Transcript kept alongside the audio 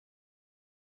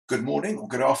Good morning or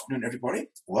good afternoon, everybody.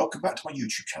 Welcome back to my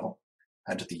YouTube channel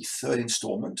and to the third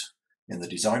installment in the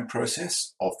design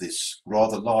process of this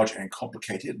rather large and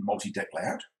complicated multi-deck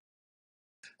layout.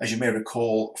 As you may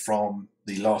recall from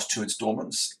the last two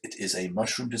installments, it is a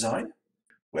mushroom design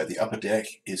where the upper deck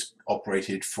is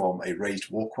operated from a raised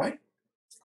walkway.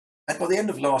 And by the end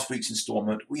of last week's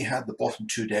installment, we had the bottom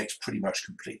two decks pretty much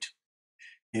complete.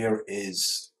 Here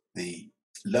is the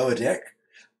lower deck,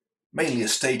 mainly a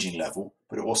staging level,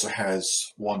 but it also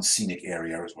has one scenic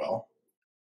area as well.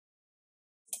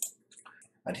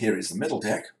 And here is the middle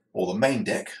deck, or the main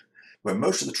deck, where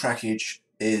most of the trackage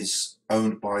is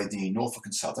owned by the Norfolk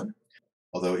and Southern.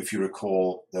 Although if you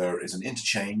recall, there is an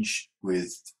interchange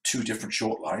with two different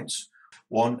short lines.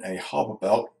 One, a harbour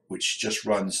belt, which just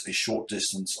runs a short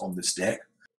distance on this deck,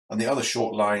 and the other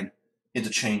short line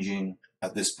interchanging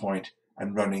at this point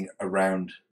and running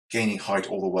around, gaining height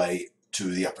all the way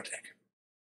to the upper deck.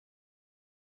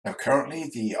 Now currently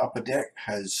the upper deck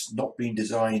has not been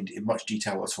designed in much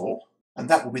detail at all, and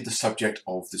that will be the subject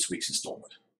of this week's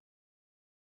installment.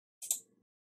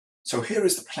 So here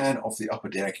is the plan of the upper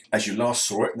deck as you last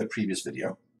saw it in the previous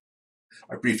video.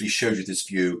 I briefly showed you this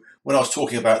view when I was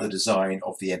talking about the design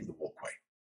of the end of the walkway.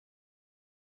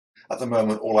 At the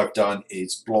moment all I've done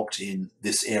is blocked in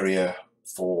this area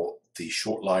for the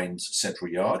short line's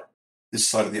central yard, this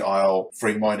side of the aisle for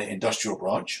a minor industrial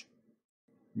branch.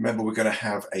 Remember, we're going to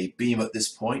have a beam at this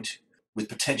point with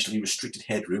potentially restricted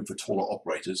headroom for taller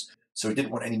operators, so we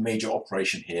didn't want any major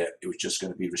operation here. It was just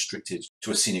going to be restricted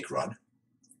to a scenic run.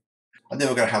 And then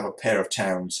we're going to have a pair of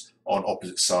towns on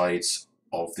opposite sides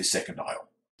of the second aisle,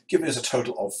 giving us a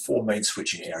total of 4 main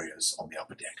switching areas on the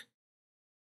upper deck.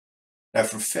 Now,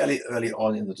 from fairly early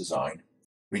on in the design,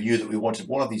 we knew that we wanted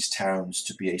one of these towns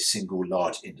to be a single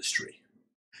large industry.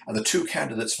 And the two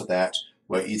candidates for that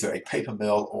were either a paper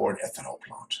mill or an ethanol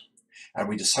plant. And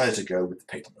we decided to go with the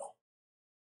paper mill.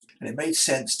 And it made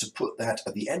sense to put that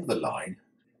at the end of the line,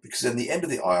 because then the end of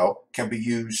the aisle can be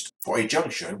used for a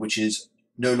junction which is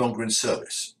no longer in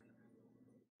service.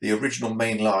 The original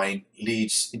main line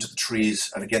leads into the trees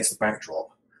and against the backdrop,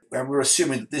 and we're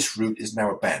assuming that this route is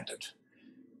now abandoned.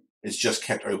 It's just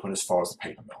kept open as far as the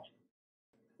paper mill.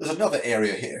 There's another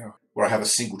area here where I have a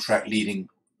single track leading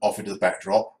off into the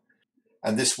backdrop,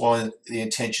 and this one, the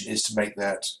intention is to make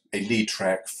that a lead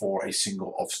track for a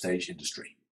single offstage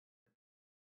industry.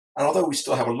 And although we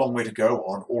still have a long way to go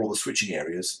on all of the switching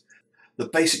areas, the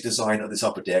basic design of this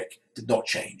upper deck did not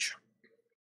change.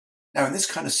 Now in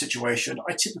this kind of situation,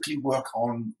 I typically work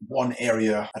on one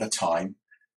area at a time,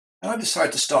 and I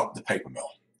decided to start with the paper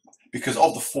mill, because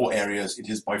of the 4 areas, it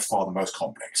is by far the most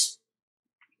complex.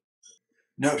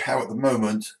 Note how at the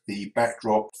moment the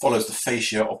backdrop follows the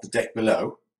fascia of the deck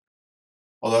below,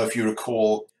 although if you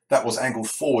recall, that was angled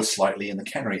forward slightly in the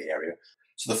cannery area,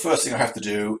 so the first thing I have to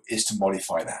do is to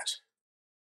modify that.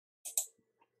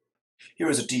 Here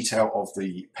is a detail of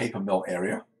the paper mill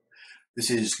area.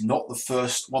 This is not the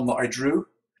first one that I drew.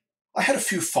 I had a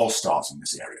few false starts in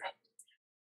this area.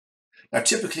 Now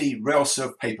typically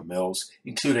rail-served paper mills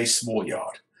include a small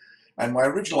yard, and my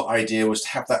original idea was to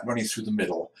have that running through the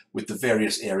middle with the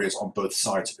various areas on both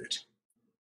sides of it.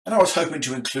 And I was hoping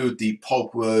to include the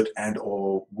pulpwood and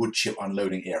or wood chip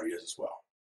unloading areas as well.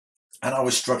 And I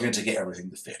was struggling to get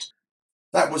everything to fit.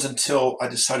 That was until I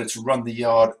decided to run the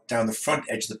yard down the front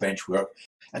edge of the benchwork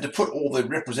and to put all the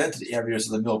represented areas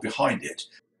of the mill behind it,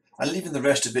 and leaving the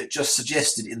rest of it just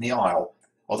suggested in the aisle,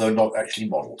 although not actually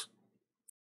modelled.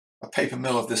 A paper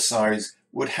mill of this size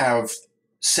would have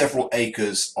several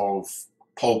acres of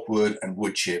pulpwood and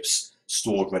wood chips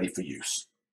stored ready for use.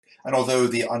 And although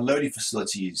the unloading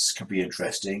facilities can be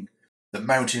interesting, the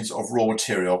mountains of raw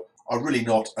material are really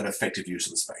not an effective use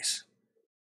of the space.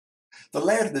 The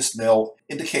layout of this mill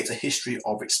indicates a history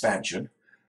of expansion.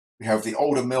 We have the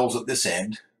older mills at this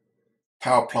end,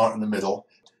 power plant in the middle,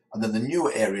 and then the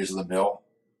newer areas of the mill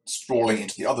sprawling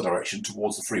into the other direction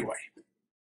towards the freeway.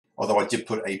 Although I did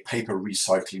put a paper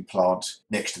recycling plant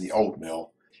next to the old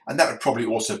mill, and that would probably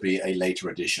also be a later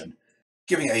addition,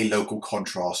 giving a local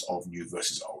contrast of new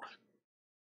versus old.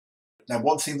 Now,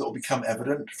 one thing that will become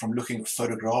evident from looking at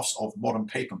photographs of modern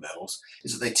paper mills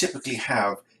is that they typically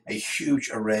have a huge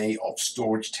array of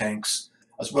storage tanks,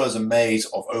 as well as a maze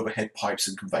of overhead pipes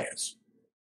and conveyors.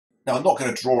 Now, I'm not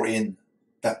going to draw in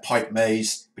that pipe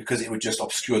maze because it would just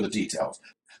obscure the details,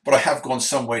 but I have gone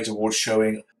some way towards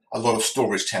showing a lot of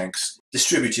storage tanks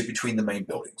distributed between the main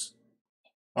buildings.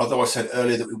 Although I said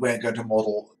earlier that we weren't going to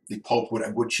model the pulpwood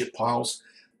and wood chip piles,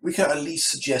 we can at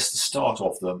least suggest the start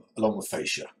of them along the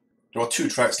fascia. There are 2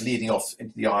 tracks leading off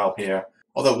into the aisle here,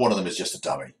 although one of them is just a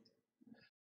dummy.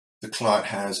 The client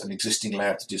has an existing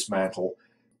layout to dismantle,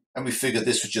 And we figured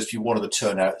this would just be one of the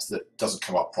turnouts that doesn't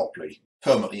come up properly,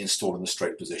 permanently installed in the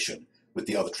straight position, with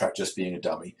the other track just being a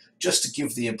dummy, just to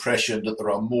give the impression that there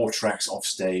are more tracks off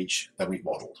stage than we've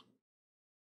modelled.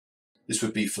 This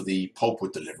would be for the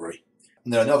pulpwood delivery.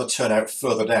 And then another turnout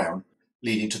further down,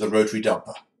 leading to the rotary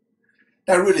dumper.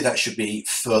 Now really that should be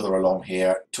further along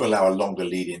here to allow a longer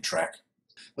lead-in track,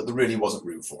 but there really wasn't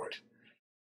room for it.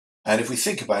 And if we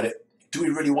think about it, do we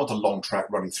really want a long track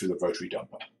running through the rotary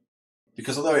dumper?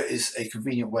 Because although it is a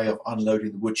convenient way of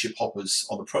unloading the wood chip hoppers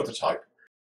on the prototype,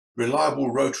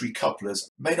 reliable rotary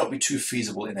couplers may not be too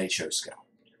feasible in HO scale.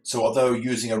 So although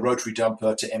using a rotary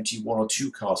dumper to empty 1 or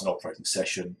 2 cars in operating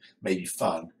session may be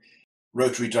fun,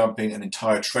 rotary dumping an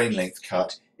entire train length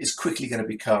cut is quickly going to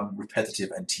become repetitive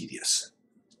and tedious.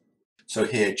 So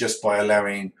here, just by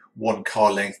allowing 1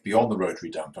 car length beyond the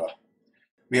rotary dumper,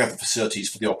 we have the facilities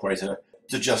for the operator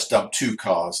to just dump 2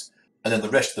 cars, and then the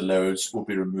rest of the loads will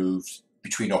be removed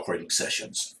between operating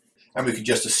sessions. And we can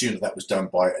just assume that that was done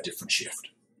by a different shift.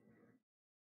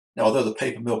 Now, although the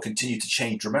paper mill continued to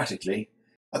change dramatically,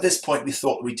 at this point we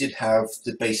thought we did have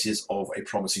the basis of a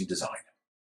promising design.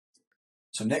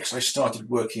 So next I started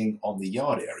working on the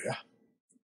yard area.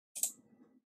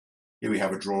 Here we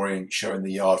have a drawing showing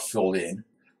the yard filled in,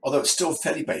 although it's still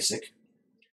fairly basic.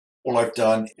 All I've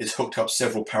done is hooked up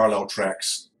several parallel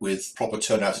tracks with proper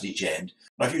turnouts at each end.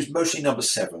 And I've used mostly number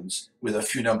 7s with a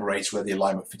few number 8s where the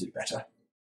alignment fitted better.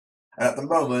 And at the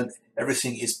moment,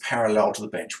 everything is parallel to the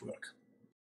benchwork.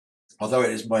 Although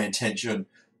it is my intention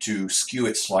to skew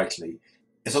it slightly,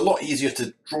 it's a lot easier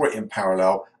to draw it in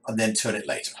parallel and then turn it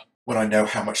later, when I know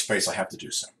how much space I have to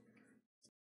do so.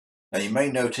 Now you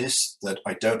may notice that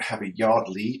I don't have a yard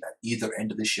lead at either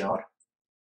end of this yard.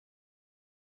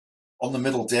 On the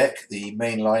middle deck, the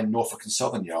main line Norfolk and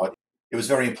Southern yard, it was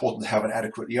very important to have an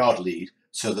adequate yard lead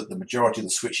so that the majority of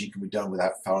the switching can be done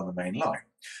without fouling the main line.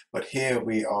 But here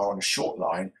we are on a short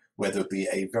line where there would be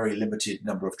a very limited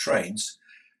number of trains,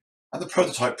 and the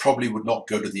prototype probably would not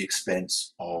go to the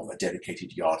expense of a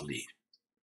dedicated yard lead.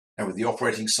 And with the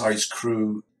operating size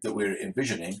crew that we're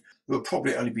envisioning, there will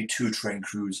probably only be 2 train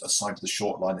crews assigned to the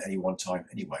short line at any one time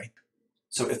anyway.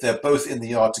 So if they're both in the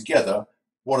yard together,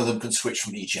 one of them can switch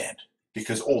from each end,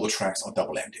 because all the tracks are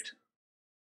double-ended.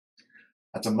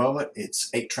 At the moment, it's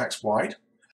 8 tracks wide,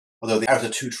 although the outer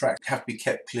 2 tracks have to be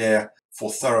kept clear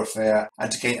for thoroughfare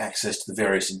and to gain access to the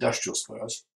various industrial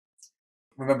spurs.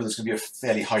 Remember, there's going to be a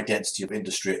fairly high density of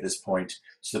industry at this point,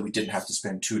 so that we didn't have to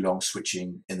spend too long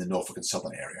switching in the Norfolk and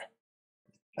Southern area.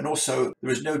 And also,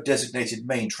 there is no designated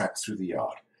main track through the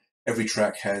yard. Every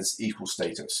track has equal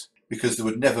status, because there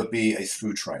would never be a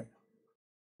through train.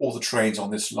 All the trains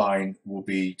on this line will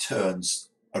be turns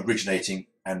originating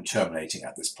and terminating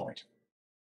at this point.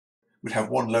 We'd have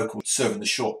one local serving the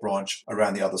short branch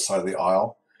around the other side of the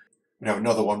aisle. We'd have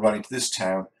another one running to this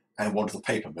town and one to the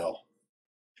paper mill.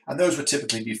 And those would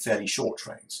typically be fairly short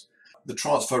trains. The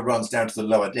transfer runs down to the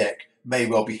lower deck may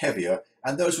well be heavier,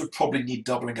 and those would probably need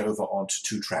doubling over onto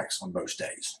 2 tracks on most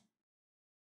days.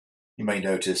 You may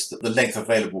notice that the length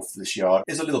available for this yard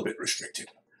is a little bit restricted,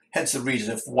 hence the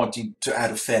reason for wanting to add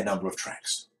a fair number of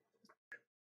tracks.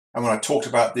 And when I talked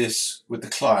about this with the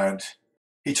client,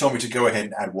 he told me to go ahead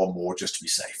and add 1 more just to be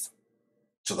safe.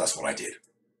 So that's what I did.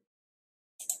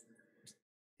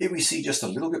 Here we see just a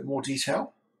little bit more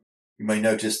detail. You may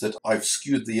notice that I've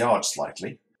skewed the yard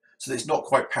slightly, so that it's not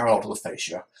quite parallel to the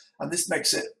fascia, and this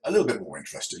makes it a little bit more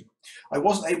interesting. I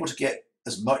wasn't able to get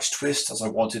as much twist as I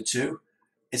wanted to.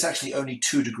 It's actually only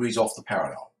 2 degrees off the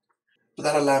parallel, but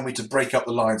that allowed me to break up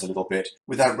the lines a little bit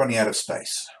without running out of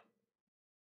space.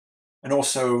 And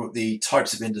also the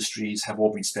types of industries have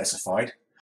all been specified.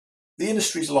 The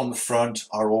industries along the front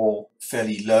are all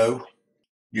fairly low,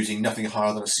 using nothing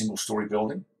higher than a single-story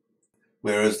building,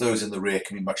 whereas those in the rear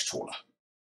can be much taller.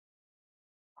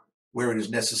 Where it is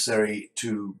necessary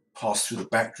to pass through the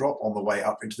backdrop on the way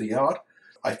up into the yard,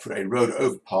 I put a road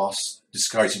overpass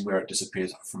disguising where it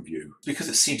disappears from view, because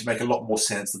it seemed to make a lot more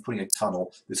sense than putting a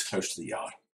tunnel this close to the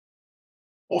yard.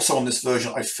 Also on this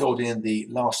version, I filled in the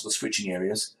last of the switching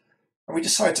areas, and we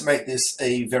decided to make this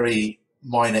a very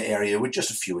minor area with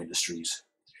just a few industries.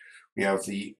 We have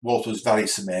the Walters Valley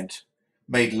Cement,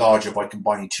 made larger by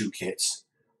combining 2 kits,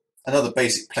 another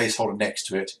basic placeholder next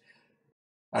to it,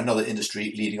 another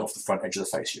industry leading off the front edge of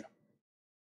the fascia.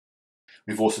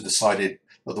 We've also decided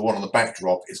that the one on the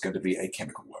backdrop is going to be a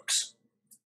chemical works.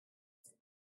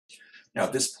 Now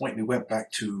at this point we went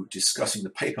back to discussing the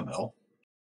paper mill,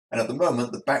 and at the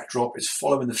moment the backdrop is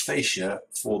following the fascia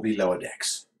for the lower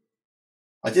decks.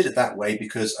 I did it that way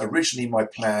because originally my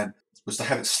plan was to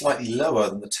have it slightly lower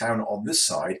than the town on this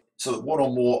side, so that 1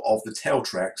 or more of the tail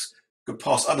tracks could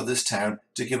pass under this town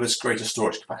to give us greater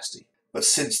storage capacity. But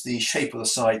since the shape of the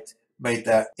site made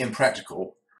that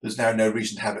impractical, there's now no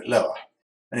reason to have it lower.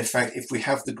 And in fact, if we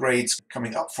have the grades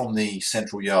coming up from the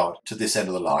central yard to this end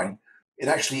of the line, it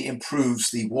actually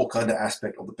improves the walk under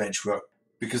aspect of the benchwork,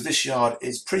 because this yard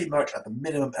is pretty much at the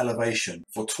minimum elevation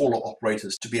for taller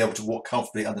operators to be able to walk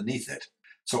comfortably underneath it.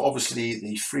 So obviously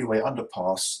the freeway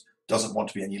underpass doesn't want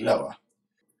to be any lower.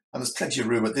 And there's plenty of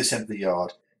room at this end of the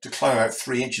yard to climb out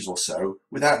 3 inches or so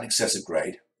without an excessive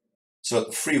grade, so that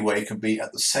the freeway can be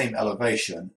at the same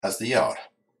elevation as the yard.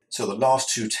 So the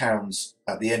last 2 towns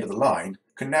at the end of the line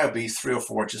can now be 3 or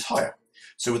 4 inches higher.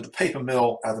 So with the paper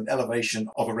mill at an elevation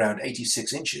of around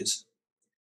 86 inches,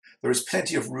 there is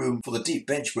plenty of room for the deep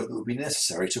benchwork that would be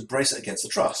necessary to brace it against the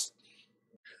truss.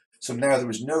 So now there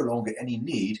is no longer any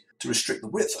need to restrict the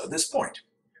width at this point.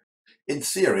 In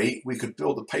theory, we could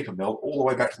build the paper mill all the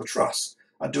way back to the truss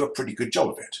and do a pretty good job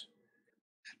of it.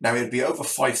 Now it would be over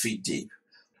 5 feet deep.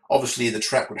 Obviously the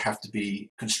track would have to be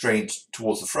constrained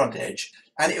towards the front edge,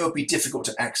 and it would be difficult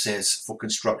to access for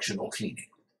construction or cleaning.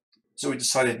 So we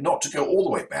decided not to go all the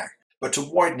way back, but to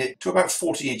widen it to about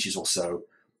 40 inches or so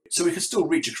we could still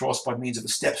reach across by means of a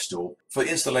step stool for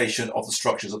installation of the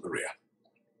structures at the rear.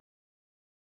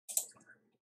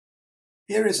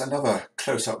 Here is another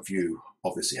close-up view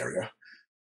of this area.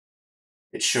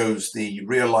 It shows the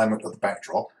realignment of the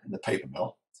backdrop in the paper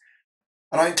mill,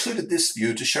 and I included this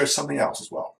view to show something else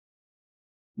as well.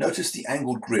 Notice the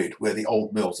angled grid where the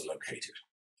old mills are located.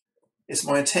 It's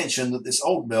my intention that this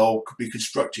old mill could be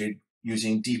constructed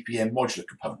using DPM modular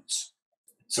components.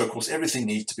 So of course everything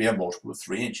needs to be a multiple of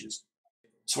 3 inches.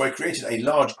 So I created a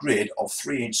large grid of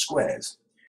 3-inch squares,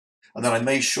 and then I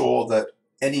made sure that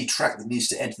any track that needs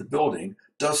to enter the building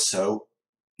does so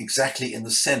exactly in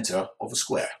the center of the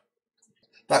square.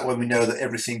 That way we know that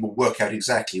everything will work out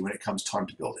exactly when it comes time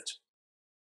to build it.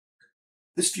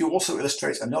 This view also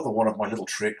illustrates another one of my little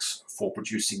tricks for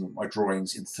producing my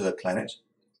drawings in Third Planet.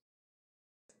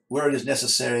 Where it is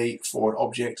necessary for an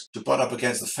object to butt up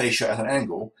against the fascia at an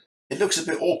angle, it looks a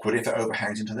bit awkward if it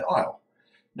overhangs into the aisle.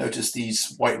 Notice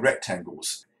these white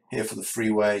rectangles, here for the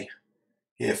freeway,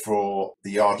 here for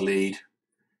the yard lead,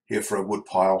 here for a wood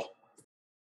pile.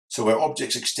 So where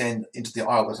objects extend into the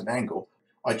aisle at an angle,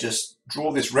 I just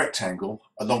draw this rectangle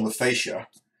along the fascia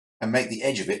and make the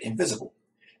edge of it invisible.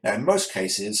 Now in most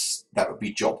cases that would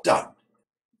be job done,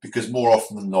 because more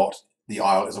often than not the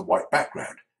aisle is a white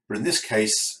background. But in this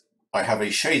case I have a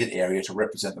shaded area to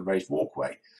represent the raised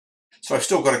walkway. So I've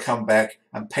still got to come back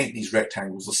and paint these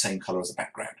rectangles the same color as the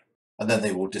background, and then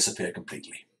they will disappear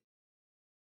completely.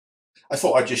 I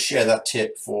thought I'd just share that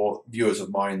tip for viewers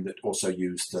of mine that also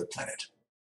use Third Planet.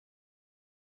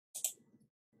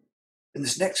 In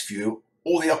this next view,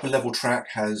 all the upper level track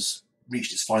has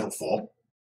reached its final form.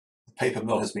 The paper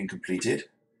mill has been completed.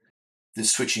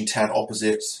 This switching town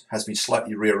opposite has been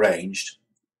slightly rearranged,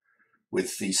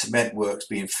 with the cement works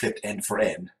being flipped end for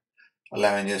end,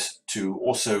 allowing us to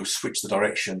also switch the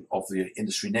direction of the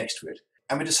industry next to it.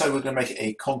 And we decided we're going to make it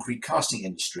a concrete casting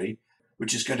industry,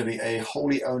 which is going to be a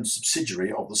wholly owned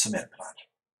subsidiary of the cement plant.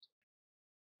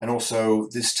 And also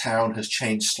this town has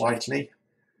changed slightly.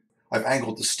 I've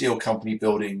angled the steel company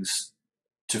buildings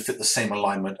to fit the same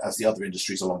alignment as the other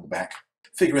industries along the back,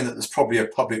 figuring that there's probably a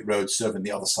public road serving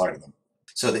the other side of them,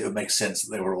 so that it would make sense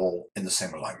that they were all in the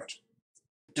same alignment.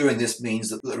 Doing this means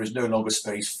that there is no longer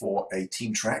space for a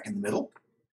team track in the middle.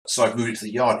 So I've moved it to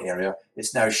the yard area.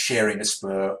 It's now sharing a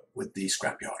spur with the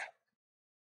scrapyard.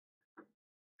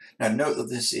 Now note that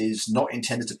this is not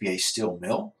intended to be a steel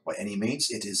mill by any means.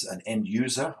 It is an end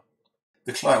user.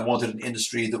 The client wanted an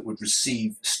industry that would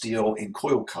receive steel in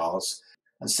coil cars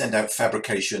and send out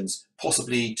fabrications,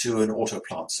 possibly to an auto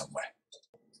plant somewhere.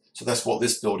 So that's what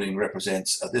this building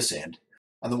represents at this end.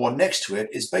 And the one next to it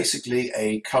is basically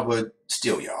a covered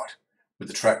steel yard with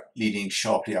the track leading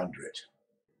sharply under it.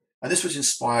 And this was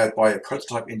inspired by a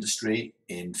prototype industry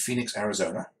in Phoenix,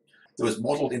 Arizona, that was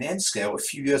modeled in N scale a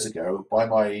few years ago by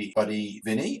my buddy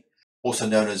Vinny, also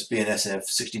known as BNSF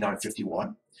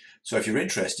 6951. So if you're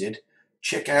interested,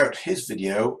 check out his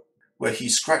video where he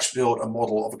scratch built a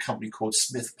model of a company called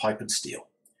Smith Pipe and Steel.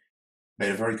 Made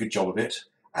a very good job of it,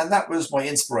 and that was my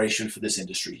inspiration for this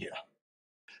industry here.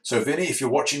 So Vinny, if you're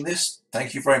watching this,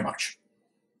 thank you very much.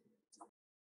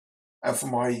 And for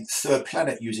my Third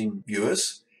Planet using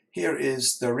viewers, here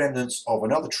is the remnants of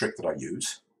another trick that I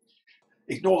use.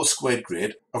 Ignore the squared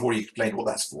grid, I've already explained what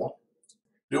that's for.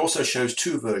 It also shows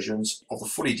 2 versions of the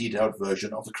fully detailed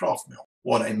version of the craft mill,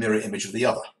 one a mirror image of the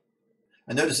other.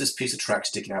 And notice this piece of track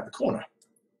sticking out the corner.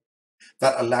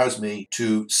 That allows me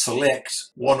to select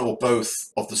one or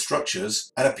both of the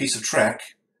structures and a piece of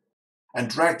track and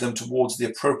drag them towards the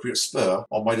appropriate spur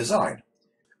on my design,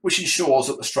 which ensures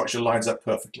that the structure lines up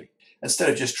perfectly, instead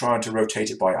of just trying to rotate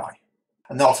it by eye.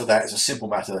 And after that, it's a simple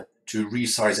matter to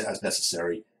resize it as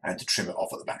necessary and to trim it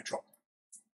off at the backdrop.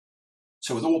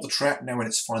 So with all the track now in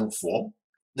its final form,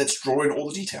 let's draw in all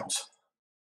the details.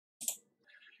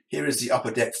 Here is the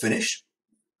upper deck finish.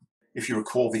 If you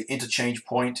recall, the interchange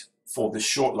point for this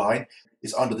short line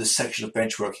is under this section of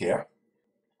benchwork here.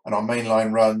 And our main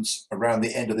line runs around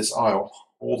the end of this aisle,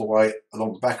 all the way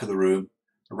along the back of the room,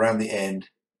 around the end,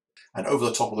 and over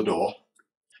the top of the door,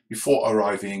 before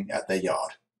arriving at their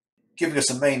yard, giving us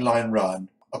a main line run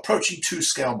approaching 2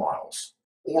 scale miles,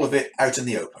 all of it out in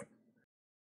the open.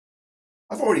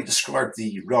 I've already described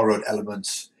the railroad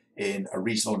elements in a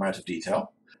reasonable amount of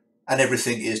detail, and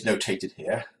everything is notated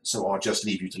here, so I'll just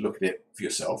leave you to look at it for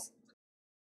yourself.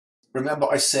 Remember,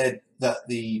 I said that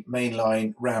the main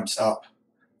line ramps up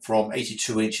from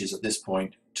 82 inches at this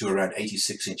point to around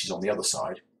 86 inches on the other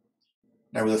side.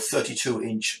 Now, with a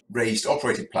 32-inch raised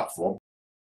operating platform,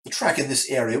 the track in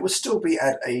this area would still be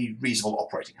at a reasonable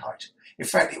operating height. In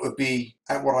fact, it would be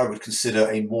at what I would consider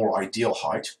a more ideal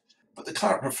height, but the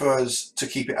client prefers to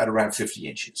keep it at around 50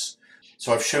 inches.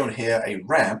 So I've shown here a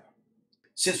ramp.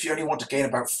 Since we only want to gain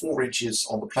about 4 inches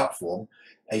on the platform,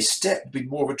 a step would be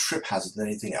more of a trip hazard than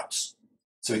anything else.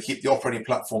 So we keep the operating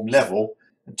platform level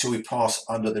until we pass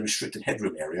under the restricted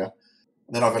headroom area.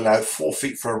 And then I've allowed 4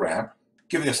 feet for a ramp,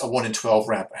 giving us a 1 in 12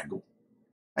 ramp angle,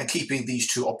 and keeping these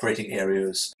two operating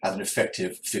areas at an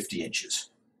effective 50 inches.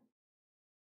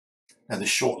 Now the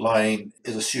short line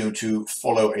is assumed to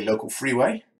follow a local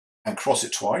freeway and cross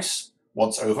it twice,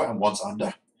 once over and once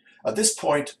under. At this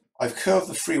point, I've curved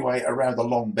the freeway around the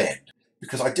long bend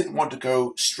because I didn't want to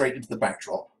go straight into the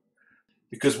backdrop.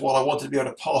 Because while I wanted to be able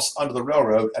to pass under the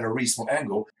railroad at a reasonable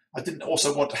angle, I didn't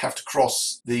also want to have to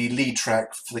cross the lead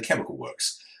track for the chemical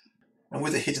works. And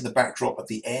with it hitting the backdrop at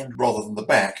the end rather than the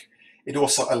back, it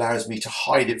also allows me to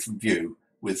hide it from view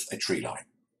with a tree line.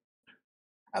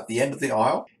 At the end of the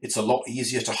aisle, it's a lot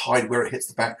easier to hide where it hits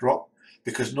the backdrop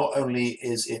because not only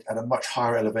is it at a much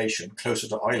higher elevation, closer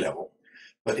to eye level,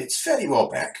 but it's fairly well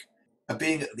back. And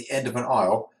being at the end of an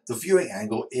aisle, the viewing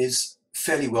angle is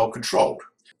fairly well controlled.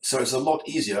 So it's a lot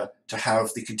easier to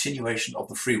have the continuation of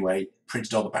the freeway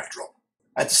printed on the backdrop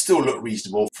and to still look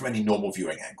reasonable from any normal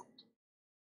viewing angle.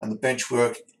 And the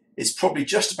benchwork is probably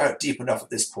just about deep enough at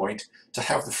this point to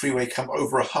have the freeway come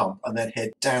over a hump and then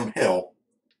head downhill,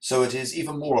 so it is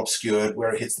even more obscured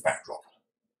where it hits the backdrop.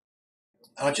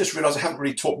 And I just realized I haven't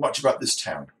really talked much about this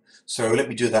town, so let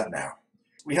me do that now.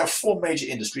 We have 4 major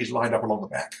industries lined up along the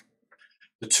back.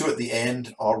 The 2 at the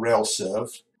end are rail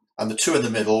served, and the 2 in the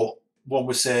middle, one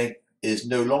we're saying is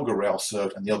no longer rail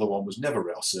served and the other one was never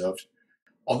rail served.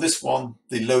 On this one,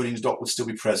 the loading dock would still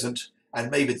be present,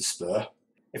 and maybe the spur.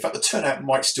 In fact, the turnout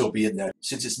might still be in there.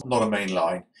 Since it's not a main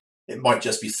line, it might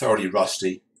just be thoroughly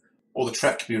rusty, or the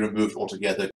track can be removed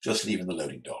altogether, just leaving the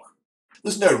loading dock.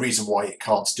 There's no reason why it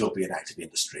can't still be an active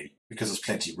industry, because there's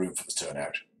plenty of room for the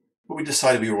turnout. But we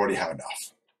decided we already have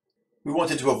enough. We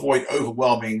wanted to avoid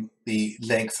overwhelming the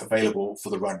length available for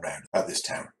the run round at this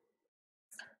town.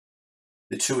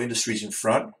 The 2 industries in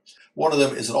front, one of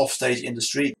them is an offstage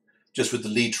industry, just with the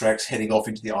lead tracks heading off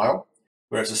into the aisle,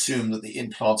 where it's assumed that the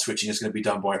in-plant switching is going to be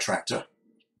done by a tractor.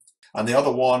 And the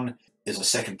other one is a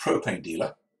second propane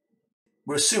dealer.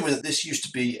 We're assuming that this used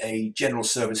to be a general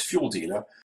service fuel dealer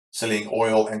selling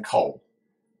oil and coal.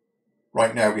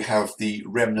 Right now we have the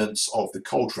remnants of the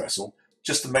coal trestle,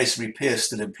 just the masonry pier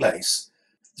still in place.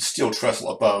 The steel trestle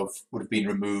above would have been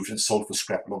removed and sold for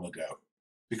scrap long ago,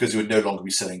 because it would no longer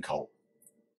be selling coal.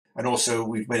 And also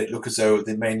we've made it look as though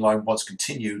the main line once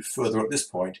continued further at this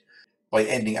point by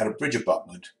ending at a bridge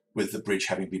abutment, with the bridge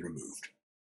having been removed.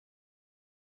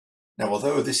 Now,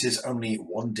 although this is only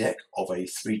one deck of a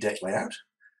 3-deck layout,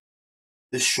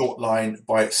 this short line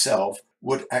by itself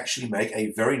would actually make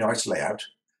a very nice layout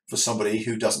for somebody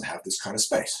who doesn't have this kind of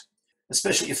space,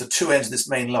 especially if the 2 ends of this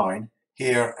main line,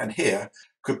 here and here,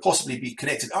 could possibly be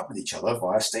connected up with each other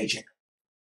via staging.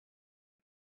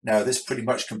 Now, this pretty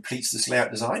much completes this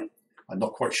layout design. I'm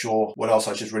not quite sure what else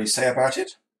I should really say about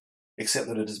it, except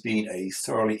that it has been a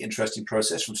thoroughly interesting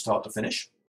process from start to finish,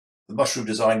 the mushroom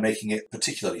design making it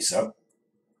particularly so.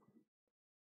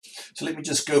 So let me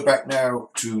just go back now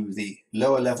to the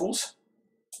lower levels.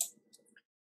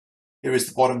 Here is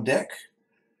the bottom deck.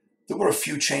 There were a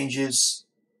few changes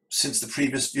since the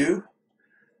previous view.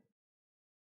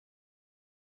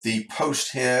 The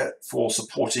post here for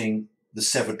supporting the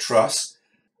severed truss,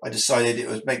 I decided it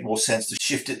would make more sense to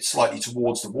shift it slightly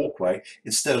towards the walkway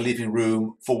instead of leaving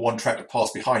room for one track to pass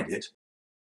behind it.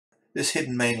 this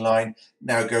hidden main line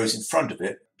now goes in front of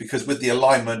it, because with the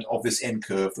alignment of this end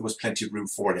curve, there was plenty of room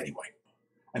for it anyway.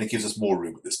 And it gives us more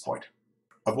room at this point.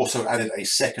 I've also added a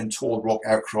second tall rock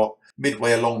outcrop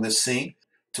midway along this seam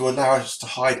to allow us to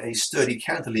hide a sturdy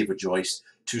cantilever joist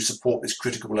to support this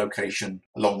critical location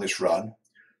along this run.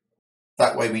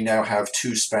 That way we now have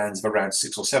two spans of around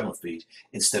 6 or 7 feet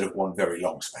instead of one very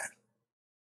long span.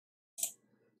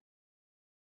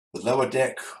 The lower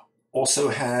deck also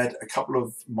had a couple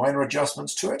of minor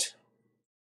adjustments to it.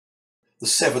 The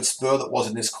severed spur that was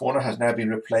in this corner has now been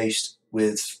replaced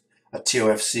with a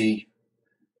TOFC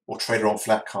or trailer on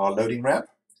flat car loading ramp,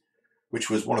 which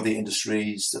was one of the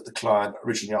industries that the client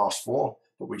originally asked for,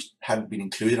 but which hadn't been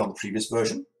included on the previous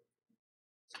version.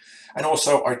 And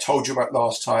also, I told you about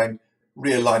last time,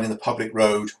 realigning the public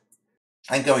road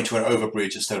and going to an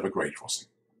overbridge instead of a grade crossing,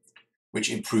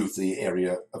 which improved the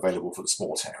area available for the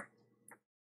small town.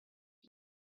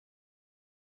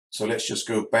 So let's just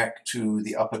go back to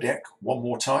the upper deck one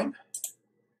more time.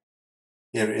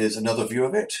 Here is another view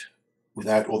of it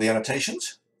without all the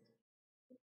annotations.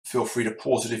 Feel free to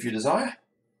pause it if you desire.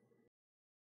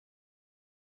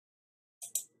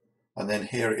 And then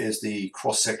here is the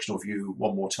cross-sectional view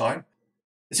one more time.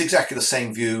 It's exactly the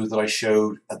same view that I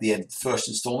showed at the end of the first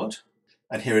installment.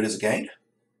 And here it is again.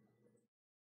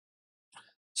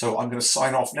 So I'm going to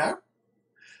sign off now.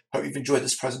 Hope you've enjoyed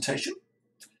this presentation,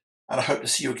 and I hope to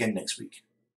see you again next week.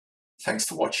 Thanks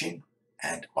for watching,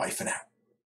 and bye for now.